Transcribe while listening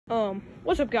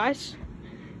What's up, guys?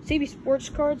 CB Sports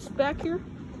Cards back here.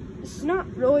 This is not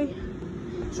really,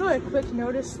 it's really a quick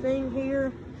notice thing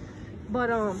here, but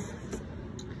I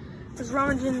was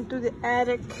rummaging through the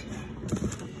attic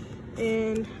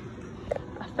and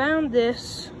I found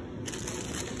this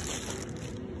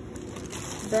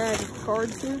bag of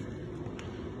cards here,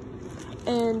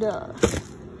 and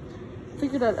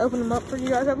figured I'd open them up for you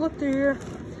guys. I've looked through here,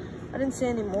 I didn't see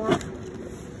any more,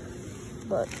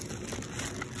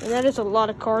 and that is a lot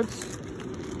of cards.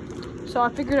 So I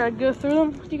figured I'd go through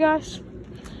them with you guys.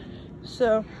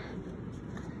 So,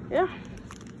 yeah.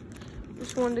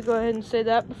 Just wanted to go ahead and say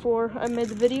that before I made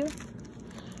the video.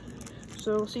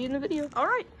 So, we'll see you in the video.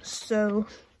 Alright, so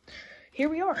here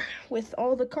we are with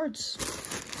all the cards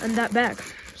in that bag.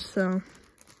 So,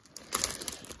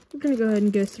 I'm gonna go ahead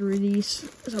and go through these.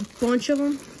 There's a bunch of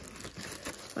them.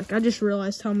 Like, I just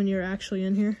realized how many are actually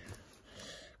in here.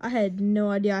 I had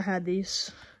no idea I had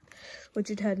these.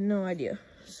 Legit had no idea.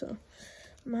 So,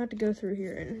 I'm gonna have to go through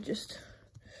here and just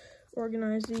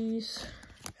organize these.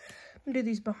 I'm gonna do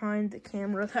these behind the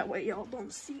camera. That way y'all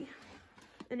don't see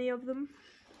any of them.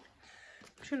 I'm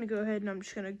just gonna go ahead and I'm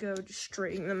just gonna go just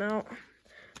straighten them out.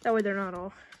 That way they're not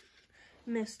all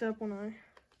messed up when I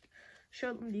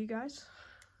show them to you guys.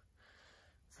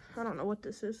 I don't know what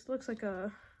this is. It looks like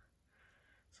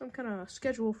some kind of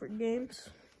schedule for games.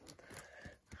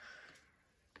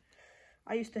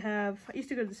 I used to go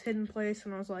to this hidden place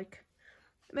when I was like,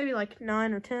 maybe like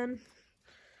 9 or 10.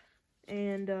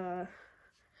 And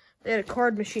they had a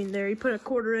card machine there. You put a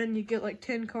quarter in, you get like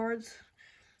 10 cards.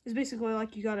 It's basically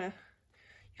like you got a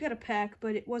pack,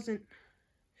 but it wasn't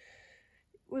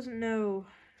no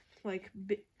like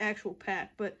actual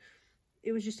pack, but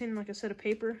it was just in like a set of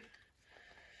paper.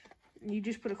 And you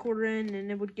just put a quarter in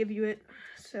and it would give you it.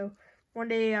 So one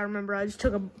day I remember I just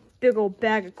took a big old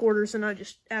bag of quarters and I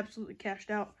just absolutely cashed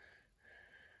out.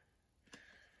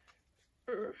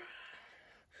 I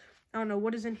don't know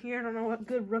what is in here. I don't know what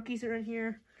good rookies are in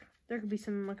here. There could be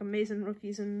some like amazing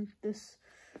rookies in this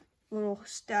little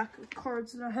stack of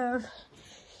cards that I have.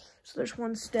 So there's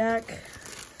one stack.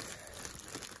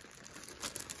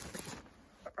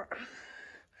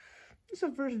 It's the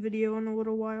first video in a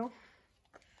little while.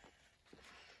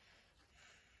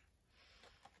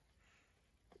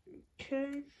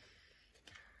 Okay.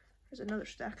 There's another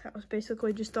stack that was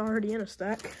basically just already in a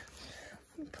stack.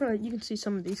 You can see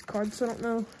some of these cards. I don't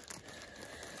know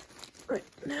right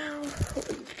now what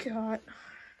we got.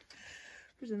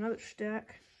 There's another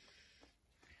stack.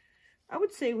 I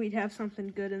would say we'd have something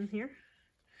good in here.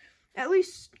 At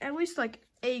least like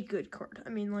a good card. I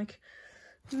mean, like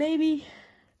maybe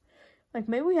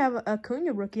we have a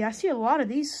Acuna rookie. I see a lot of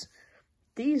these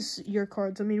year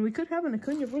cards. I mean, we could have an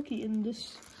Acuna rookie in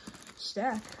this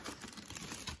stack.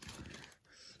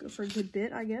 Go for a good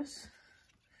bit, I guess.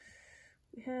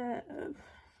 We have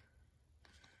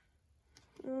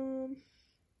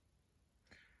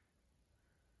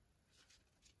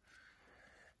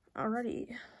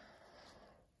alrighty.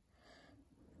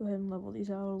 Go ahead and level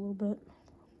these out a little bit.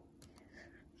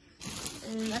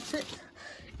 And that's it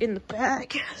in the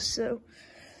bag. So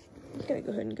I'm gonna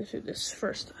go ahead and go through this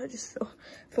first. I just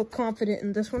feel confident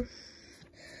in this one.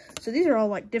 So these are all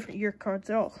like different year cards.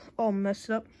 They're all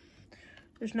messed up.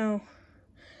 There's no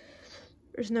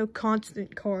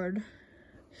constant card.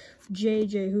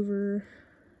 J.J. Hoover.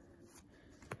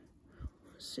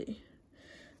 Let's see.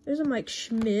 There's a Mike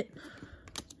Schmidt.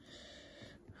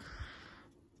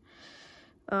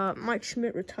 Mike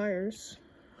Schmidt retires.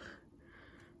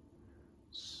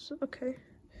 So, okay.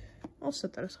 I'll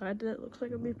set that aside. That looks like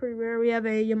it'll be pretty rare. We have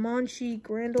a Yamamoto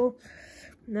Grandal.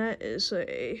 And that is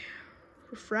a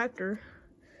refractor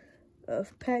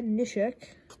of Pat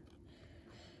Neshek.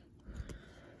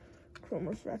 Chrome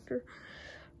refractor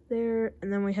there.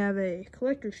 And then we have a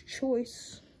collector's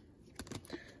choice.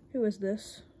 Who is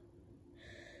this?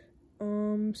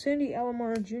 Sandy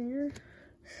Alomar Jr.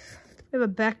 We have a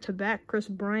back-to-back Chris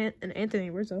Bryant and Anthony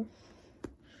Rizzo.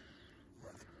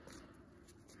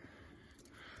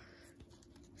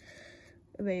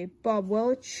 We have a Bob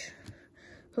Welch,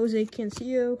 Jose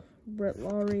Canseco, Brett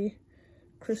Lawrie,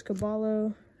 Chris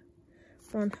Caballo,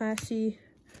 Ron Hassey,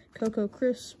 Coco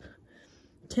Crisp,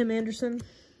 Tim Anderson.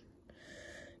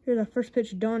 Here's our first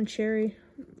pitch, Don Cherry.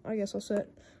 I guess I'll set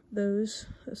those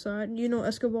aside. Yuno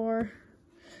Escobar,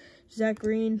 Zach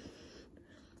Green,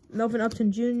 Melvin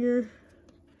Upton Jr.,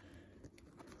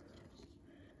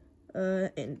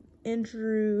 and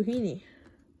Andrew Heaney,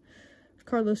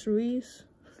 Carlos Ruiz,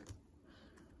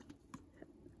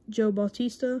 Joe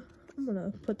Bautista. I'm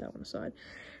gonna put that one aside.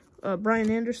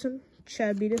 Brian Anderson,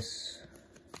 Chad Beatus.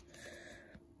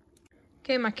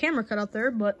 Okay, my camera cut out there,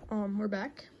 but we're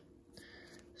back.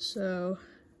 So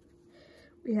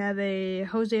we have a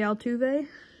Jose Altuve.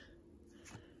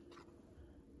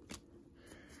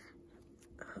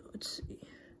 Let's see.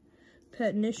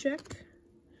 Pat Neshek.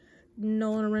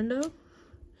 Nolan Arendo.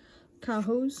 Kyle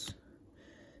Hoz.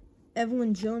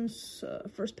 Evelyn Jones,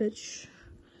 first pitch.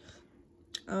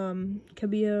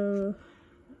 Cabello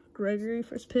Gregory,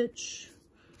 first pitch.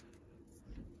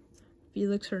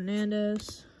 Felix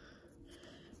Hernandez.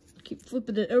 Keep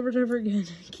flipping it over and over again.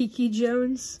 Kiki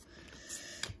Jones.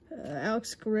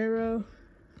 Alex Guerrero.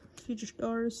 Future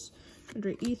Stars.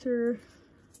 Andre Ether.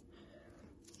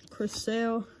 Chris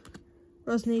Sale.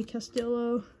 Rosny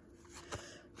Castillo.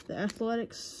 The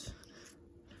Athletics.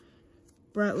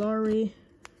 Brett Lowry.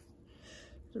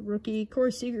 The rookie.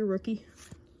 Corey Seager, rookie.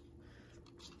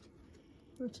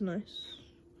 That's nice.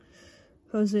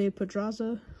 Jose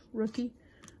Pedraza, rookie.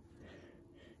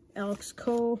 Alex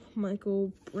Cole,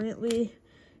 Michael Brantley,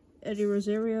 Eddie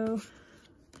Rosario,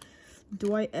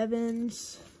 Dwight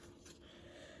Evans,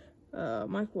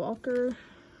 Mike Walker,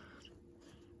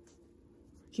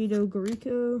 Gito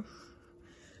Gorico,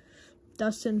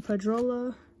 Dustin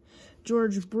Pedroia,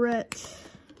 George Brett,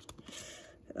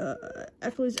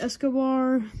 Eccles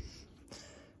Escobar,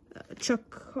 Chuck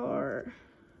Carr,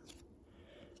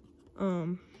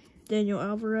 Daniel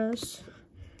Alvarez.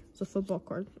 It's a football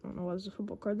card. I don't know why there's a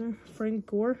football card there. Frank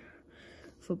Gore,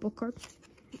 football card.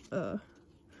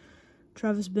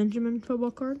 Travis Benjamin,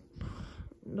 football card.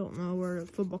 Don't know where the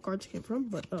football cards came from,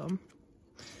 but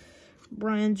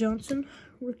Brian Johnson,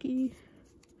 rookie.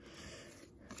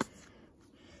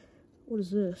 What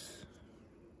is this?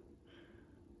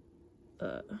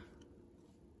 I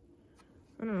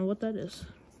don't know what that is.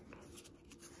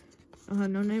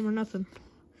 No name or nothing.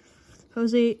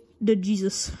 Jose De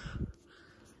Jesus.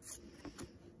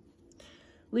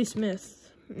 Lee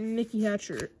Smith. Mickey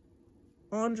Hatcher.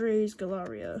 Andres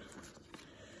Galaria.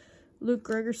 Luke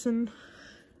Gregerson.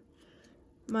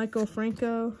 Michael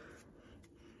Franco.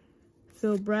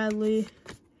 Phil Bradley.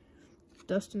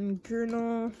 Dustin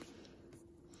Gurnall.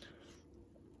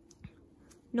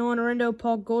 Nolan Arendo,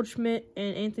 Paul Goldschmidt,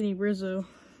 and Anthony Rizzo.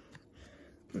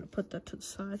 I'm going to put that to the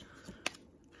side.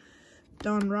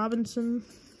 Don Robinson.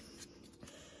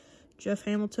 Jeff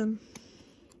Hamilton.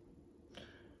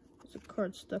 There's a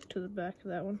card stuck to the back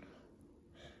of that one.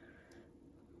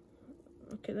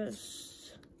 Okay, that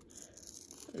is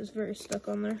very stuck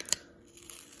on there.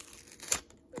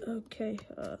 Okay,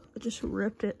 I just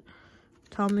ripped it.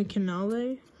 Tommy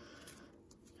Canale.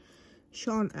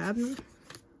 Sean Abner.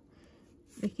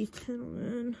 Mickey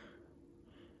Tindallman.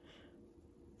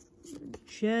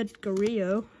 Jed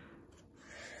Gurriel.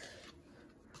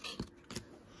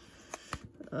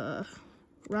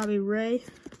 Robbie Ray.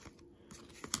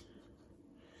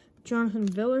 Jonathan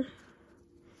Viller.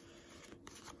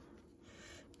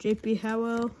 JP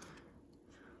Howell.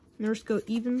 Nersko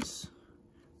Evans.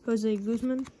 Jose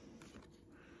Guzman.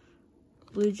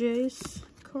 Blue Jays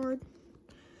card.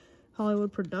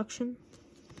 Hollywood Production.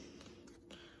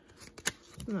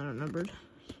 Not numbered.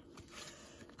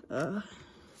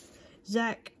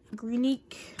 Zach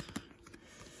Greenick.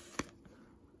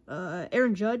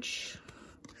 Aaron Judge.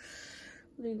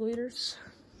 League leaders.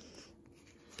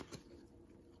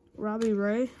 Robbie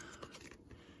Ray.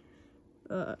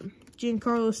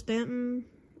 Giancarlo Stanton.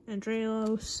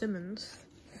 Andrello Simmons.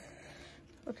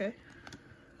 Okay.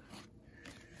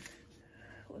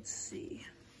 Let's see.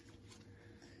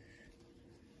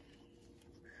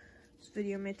 This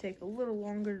video may take a little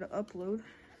longer to upload.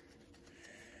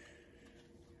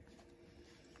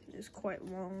 It is quite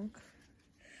long.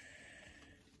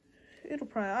 It'll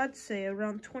probably, I'd say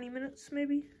around 20 minutes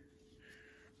maybe.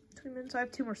 20 minutes. I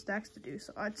have 2 more stacks to do,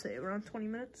 so I'd say around 20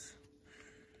 minutes.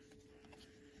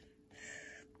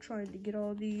 I'm trying to get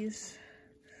all these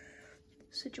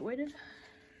situated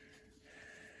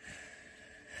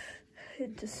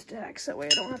into stacks. That way I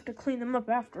don't have to clean them up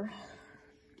after.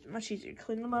 Much easier to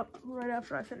clean them up right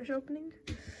after I finish opening.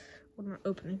 Well, not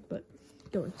opening, but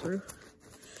going through.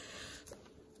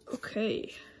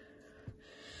 Okay.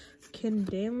 Ken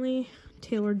Danley,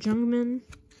 Taylor Jungmann,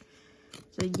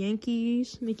 the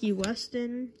Yankees, Mickey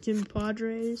Weston, Jim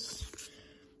Padres,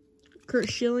 Kurt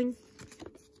Schilling,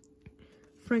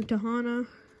 Frank Tejada,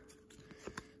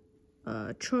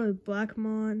 Charlie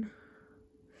Blackmon.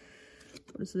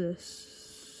 What is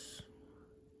this?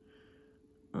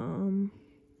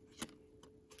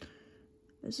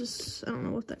 Is this, I don't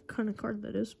know what that kind of card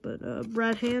that is, but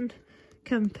Brad Hand,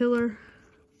 Kevin Pillar.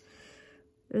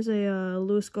 There's a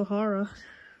Luis Gohara.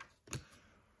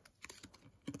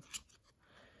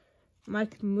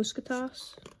 Mike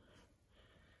Muscatas.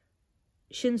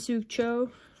 Shin-Soo Cho,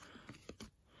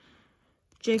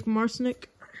 Jake Marcinick,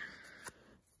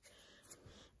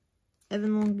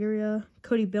 Evan Longoria,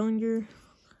 Cody Bellinger,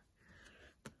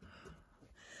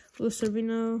 Luis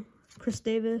Servino, Chris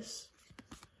Davis,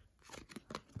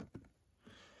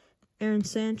 Aaron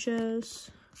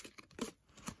Sanchez,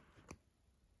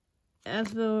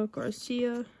 Asvel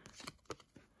Garcia,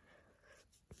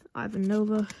 Ivan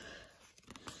Nova,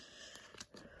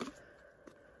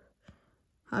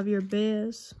 Javier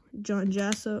Baez, John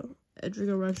Jasso,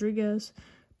 Edrigo Rodriguez,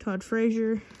 Todd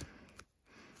Frazier,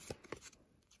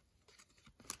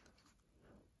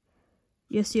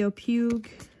 Yasiel Puig,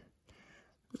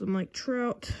 Mike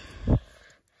Trout,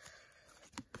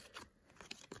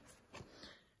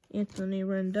 Anthony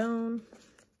Rendon,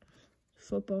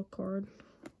 football card,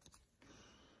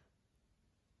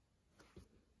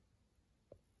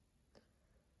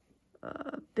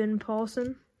 Ben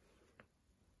Paulson,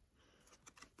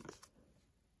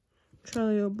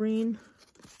 Charlie O'Brien,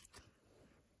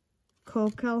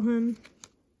 Cole Calhoun,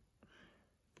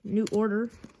 New Order,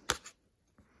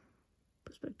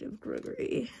 Perspective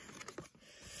Gregory.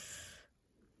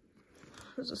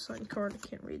 There's a signed card, I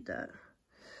can't read that.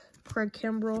 Craig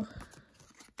Kimbrell,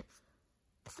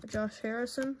 Josh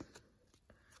Harrison,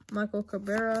 Michael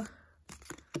Cabrera,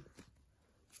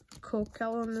 Cole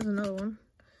Calhoun is another one.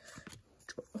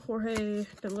 Jorge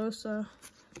DeLosa,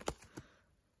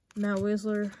 Matt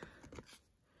Whistler,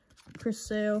 Chris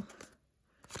Sale,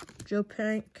 Joe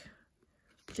Pank,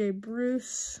 Jay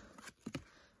Bruce,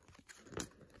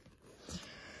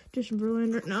 Justin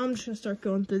Verlander. Now I'm just gonna start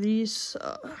going through these,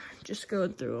 just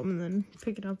going through them and then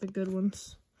picking out the good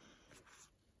ones.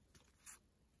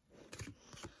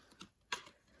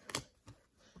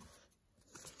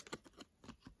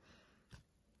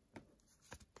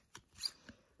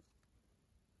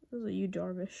 This is a Yu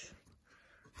Darvish.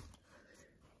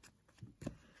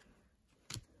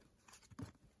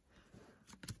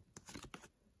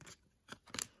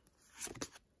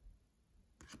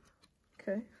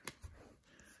 Okay.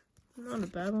 Not a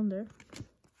bad one there.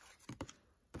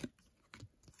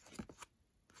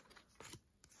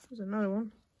 There's another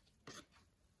one.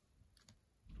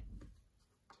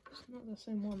 It's not the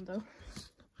same one though.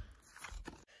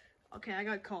 Okay, I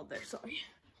got called there, sorry.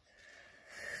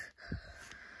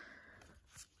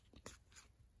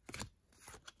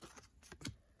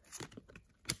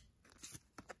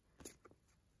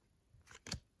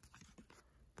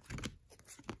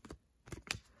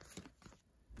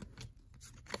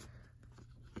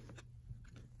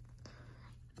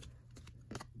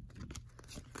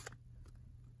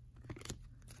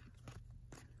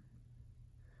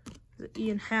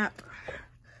 Ian Happ,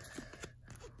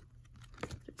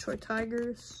 Detroit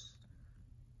Tigers,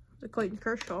 the Clayton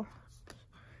Kershaw,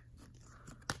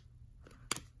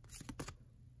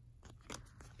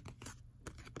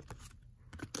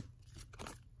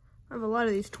 I have a lot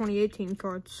of these 2018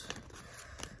 cards.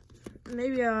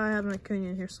 Maybe I have an Acuna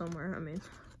in here somewhere. I mean,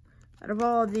 out of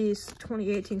all of these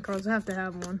 2018 cards, I have to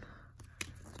have one.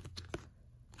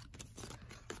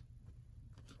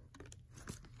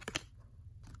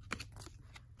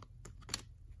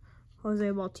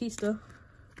 Jose Bautista.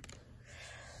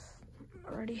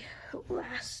 Already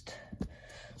last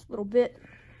little bit.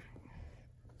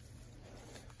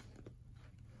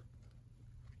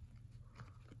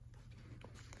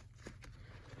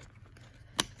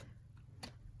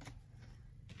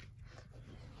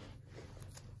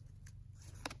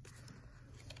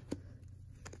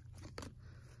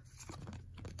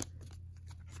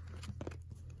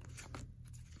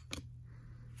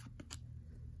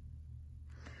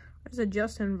 There's a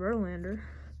Justin Verlander.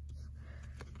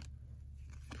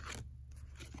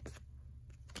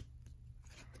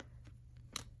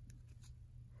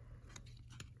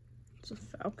 It's a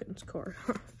Falcons card.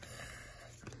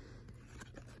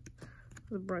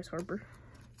 The Bryce Harper.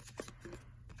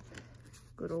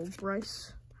 Good old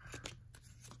Bryce.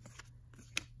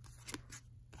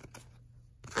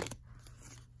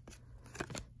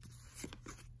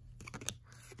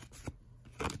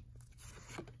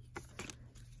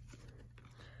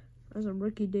 That's a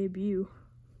rookie debut.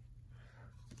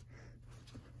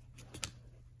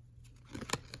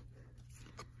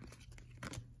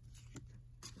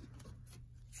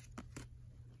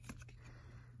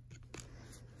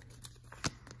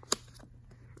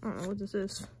 I don't know what this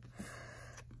is.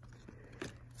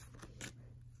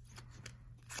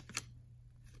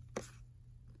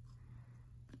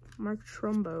 Mark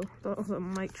Trumbo. Thought it was a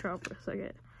Mike Trout for a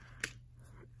second.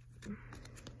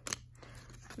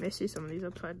 May see some of these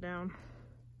upside down.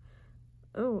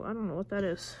 Oh, I don't know what that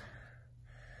is.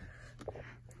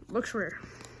 Looks rare.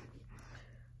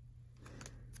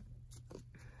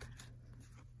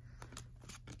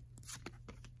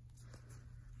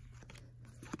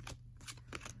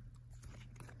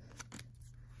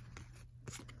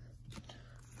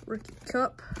 Rookie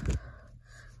Cup.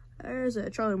 There's a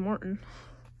Charlie Morton.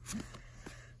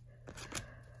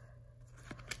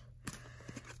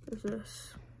 There's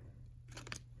this.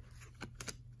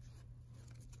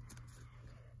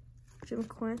 Jim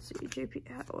Clancy,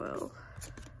 JP Atwell.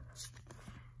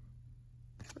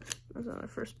 That's on my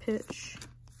first pitch.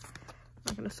 I'm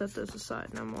not gonna set those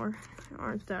aside no more. They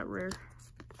aren't that rare.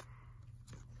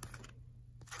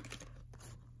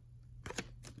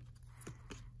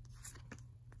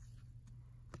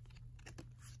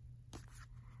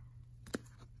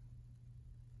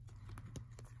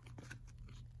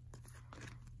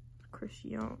 Chris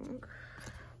Young.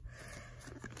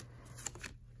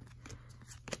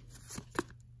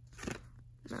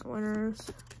 Matt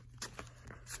Winters.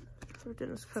 For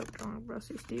Dennis Cup, John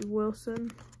Brussie, Steve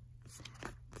Wilson.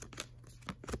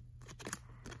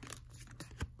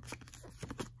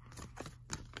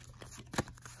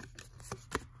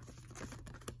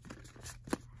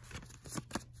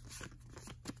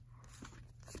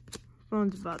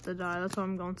 Phone's about to die, that's why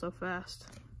I'm going so fast.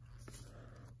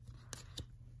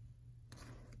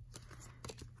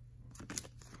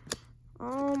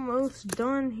 Almost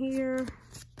done here.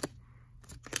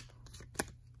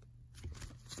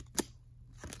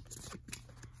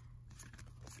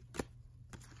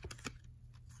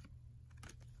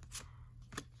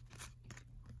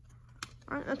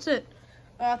 Alright, that's it.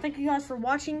 Thank you guys for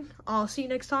watching. I'll see you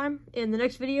next time in the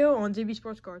next video on ZB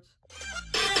Sports Cards.